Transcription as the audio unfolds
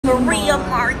the real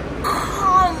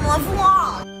MARICAMA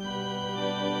vlog.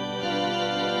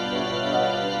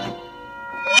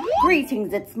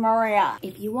 Greetings, it's Maria.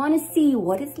 If you want to see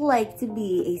what it's like to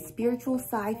be a spiritual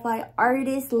sci-fi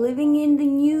artist living in the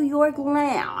New York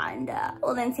land,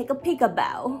 well then take a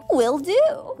peekaboo. Will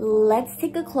do. Let's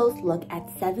take a close look at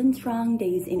 7 strong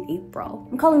days in April.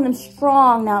 I'm calling them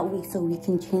strong, not weak, so we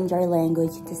can change our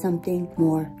language into something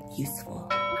more useful.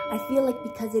 I feel like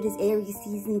because it is Aries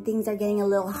season, things are getting a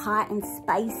little hot and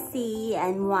spicy,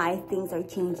 and why things are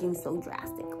changing so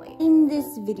drastically. In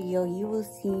this video, you will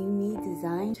see me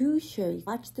design 2 shirts,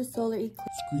 watch the solar eclipse,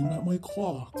 scream at my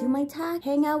clock, do my tag,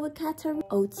 hang out with Katarina,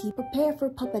 OT, prepare for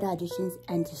puppet auditions,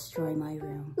 and destroy my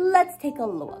room. Let's take a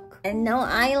look. And no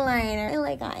eyeliner. I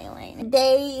like eyeliner.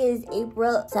 Today is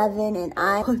April 7 and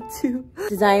I want to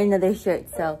design another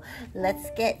shirt, so let's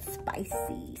get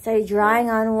spicy. Started drawing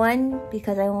on one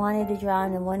because I wanted to draw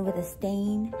on the one with a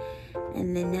stain,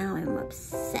 and then now I'm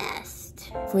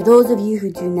obsessed. For those of you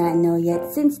who do not know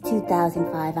yet, since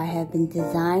 2005 I have been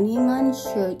designing on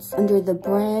shirts under the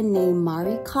brand name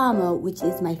MARICAMA, which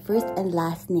is my first and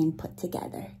last name put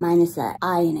together, minus an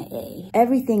I and an A.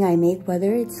 Everything I make,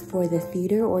 whether it's for the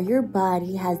theater or your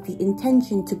body, has the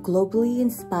intention to globally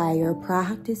inspire,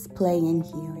 practice, play, and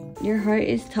healing. Your heart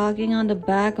is talking on the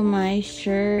back of my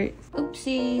shirt.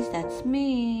 Oopsies, that's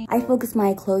me. I focus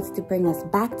my clothes to bring us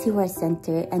back to our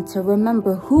center and to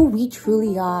remember who we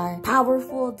truly are.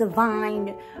 Powerful,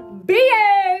 divine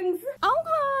beings!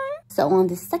 Okay. So on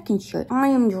the second shirt, I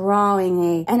am drawing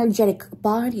an energetic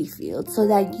body field so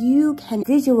that you can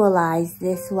visualize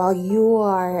this while you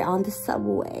are on the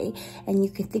subway, and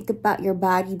you can think about your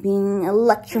body being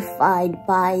electrified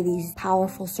by these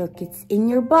powerful circuits in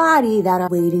your body that are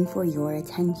waiting for your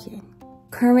attention.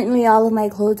 Currently, all of my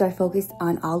clothes are focused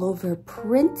on all over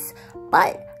prints,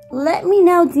 but let me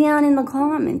know down in the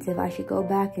comments if I should go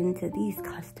back into these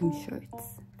custom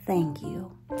shirts. Thank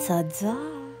you. Ta-da!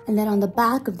 And then on the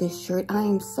back of this shirt, I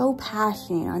am so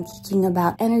passionate on teaching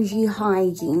about energy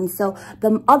hygiene. So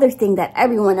the other thing that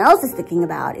everyone else is thinking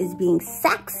about is being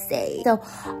sexy. So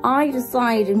I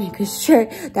decided to make a shirt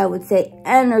that would say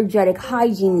energetic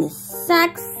hygiene is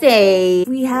sexy.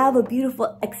 We have a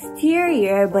beautiful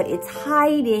exterior, but it's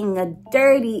hiding a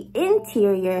dirty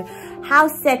interior. How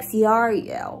sexy are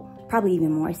you? Probably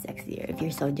even more sexier if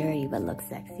you're so dirty but look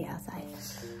sexy outside.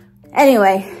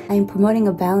 Anyway, I am promoting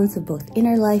a balance of both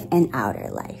inner life and outer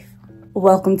life.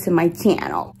 Welcome to my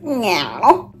channel.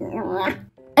 Meow.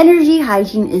 Energy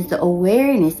hygiene is the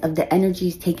awareness of the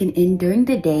energies taken in during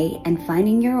the day and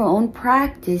finding your own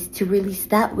practice to release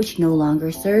that which no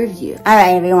longer serves you.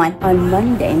 Alright everyone, on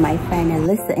Monday my friend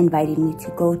Elisa invited me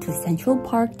to go to Central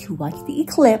Park to watch the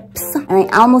eclipse. And I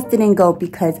almost didn't go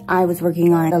because I was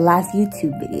working on the last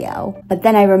YouTube video. But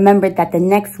then I remembered that the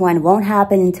next one won't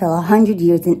happen until 100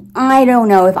 years, and I don't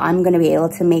know if I'm gonna be able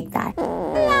to make that.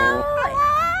 Hello!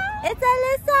 It's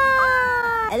Elisa!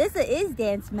 Elisa is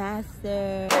dance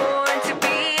master. Born to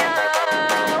be a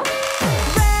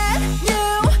brand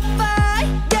new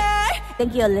fire.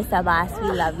 Thank you, Elisa boss.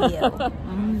 We love you.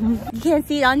 You can't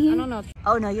see it on here? I don't know.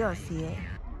 Oh no, you'll see it.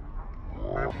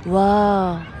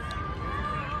 Whoa.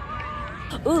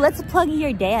 Ooh, let's plug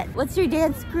your dance. What's your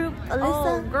dance group, Elisa?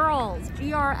 Oh, girls.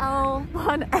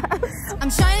 GRL1S. I'm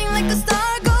shining like a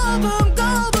star. Go boom,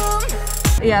 go boom.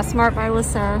 Yeah, Smart by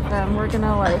Lisa. Then we're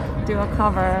gonna like do a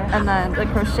cover, and then the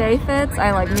crochet fits.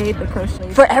 I like made the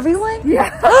crochet For everyone?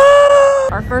 Yeah.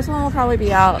 Our first one will probably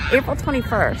be out April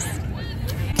 21st.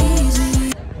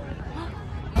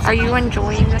 Are you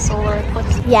enjoying the solar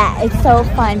eclipse? Yeah, it's so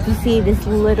fun to see this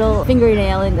little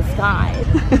fingernail in the sky.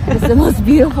 It's the most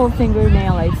beautiful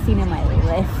fingernail I've seen in my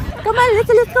life. Come on, let's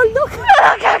go look.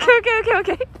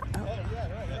 Okay.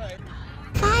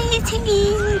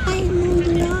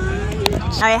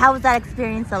 Alright, how was that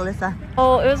experience, Alyssa?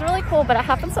 Oh, it was really cool, but it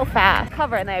happened so fast.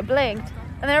 Cover, and then I blinked,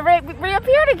 and then it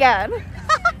reappeared again.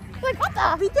 Like, what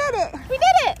the? We did it! We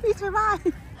did it! We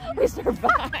survived! We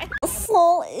survived.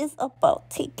 Hustle is about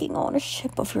taking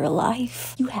ownership of your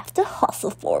life. You have to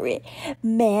hustle for it.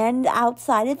 Man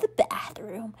outside of the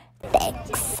bathroom.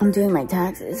 Thanks. I'm doing my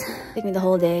taxes. Took me the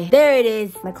whole day. There it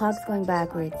is. My clock's going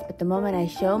backwards, but the moment I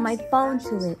show my phone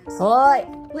to it, boy,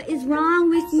 what is wrong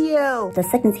with you? The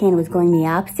second hand was going the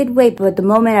opposite way, but the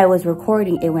moment I was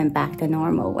recording, it went back the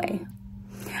normal way.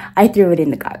 I threw it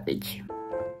in the garbage.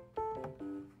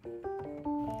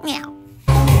 Meow.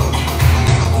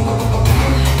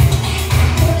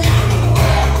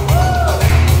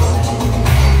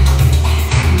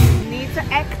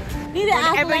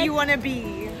 Whatever you want to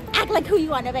be. Act like who you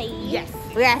want to be. Yes.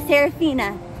 We're at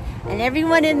Serafina, and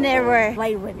everyone in there were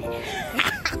white women.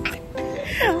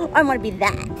 I want to be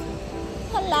that.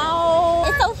 Hello,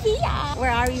 it's Sophia.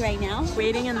 Where are we right now?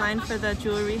 Waiting in line for the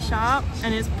jewelry shop,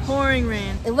 and it's pouring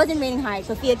rain. It wasn't raining hard.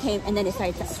 Sophia came and then it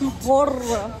started to pour.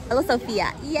 Hello,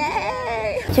 Sophia.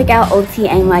 Yay! Check out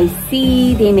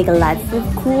OHTNYC. They make lots of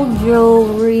cool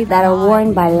jewelry that are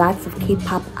worn by lots of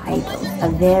K-pop idols. A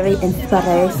very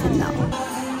inspirational.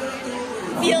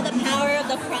 Feel the power of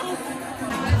the cross.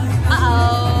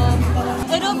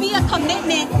 Uh-oh. It'll be a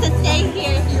commitment to stay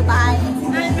here if you buy it.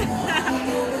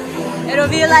 It'll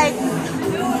be like,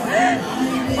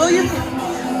 oh, you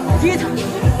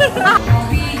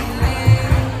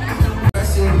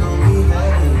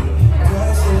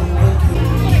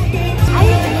I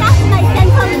lost my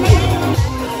sense of place.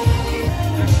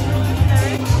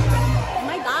 Oh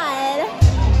my god.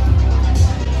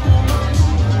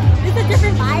 It's a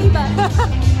different vibe.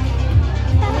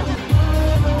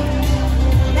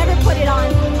 Never put it on.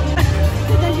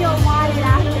 Because you'll want it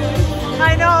after.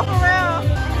 I know, for real.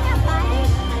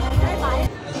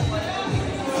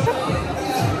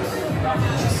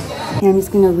 And I'm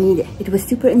just gonna read it. It was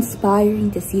super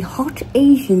inspiring to see hot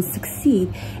Asians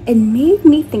succeed and made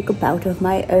me think about of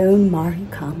my own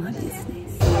MARICAMA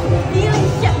business. Healing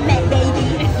shipment, baby.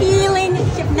 Healing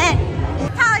shipment.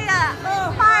 Talia,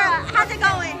 Farah, how's it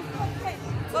going?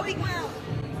 What we well?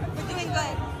 We're doing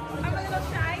good. I'm a little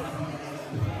shy,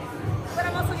 but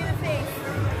I'm also gonna face.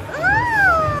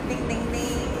 Ding, ding,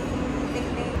 ding. Ding,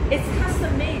 ding. It's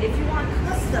custom made if you want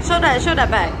custom. Show that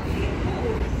back.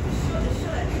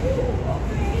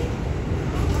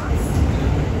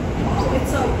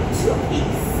 It's a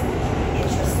two-piece.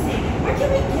 Interesting. Where can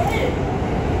we get it,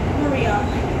 Maria?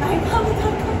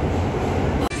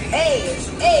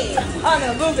 Hey, on a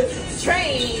moving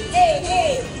train.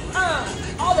 Hey,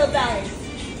 all the bells.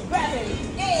 Gravity.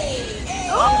 Hey.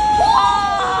 Oh!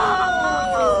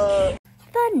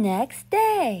 The next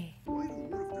day.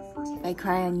 If I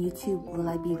cry on YouTube, will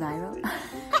I be viral?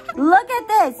 Look at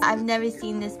this! I've never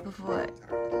seen this before.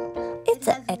 It's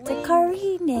an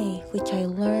Carinae, which I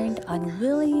learned on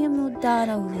William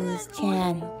O'Donoghue's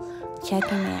channel. Check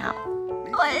him out.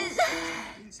 What?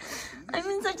 I'm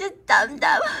in such a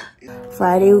dum-dum.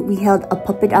 Friday, we held a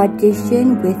puppet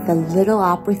audition with the Little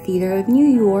Opera Theater of New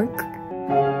York.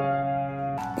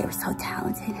 They were so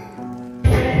talented.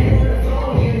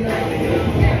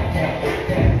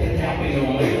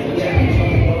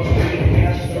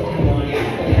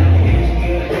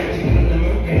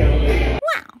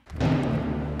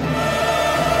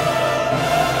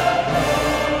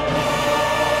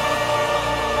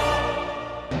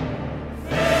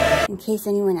 In case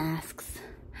anyone asks,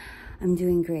 I'm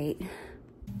doing great.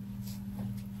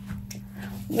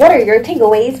 What are your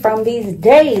takeaways from these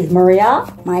days, Maria?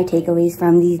 My takeaways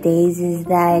from these days is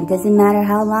that it doesn't matter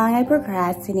how long I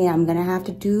procrastinate, I'm gonna have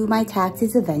to do my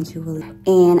taxes eventually.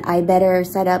 And I better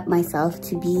set up myself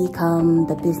to become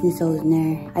the business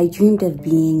owner I dreamed of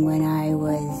being when I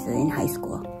was in high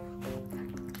school.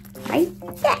 Right?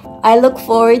 Yeah. I look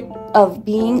forward of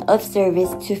being of service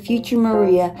to future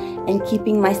Maria and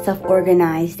keeping myself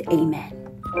organized. Amen.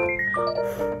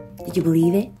 Did you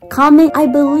believe it? Comment I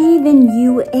believe in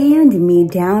you and me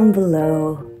down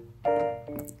below.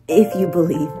 If you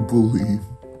believe.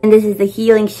 And this is the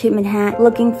Healing Shipment Hat.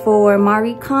 Looking for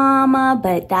MARICAMA,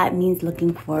 but that means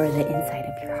looking for the inside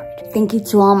of your heart. Thank you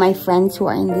to all my friends who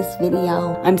are in this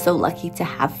video. I'm so lucky to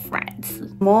have friends.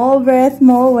 More breath,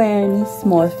 more awareness,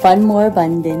 more fun, more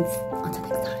abundance.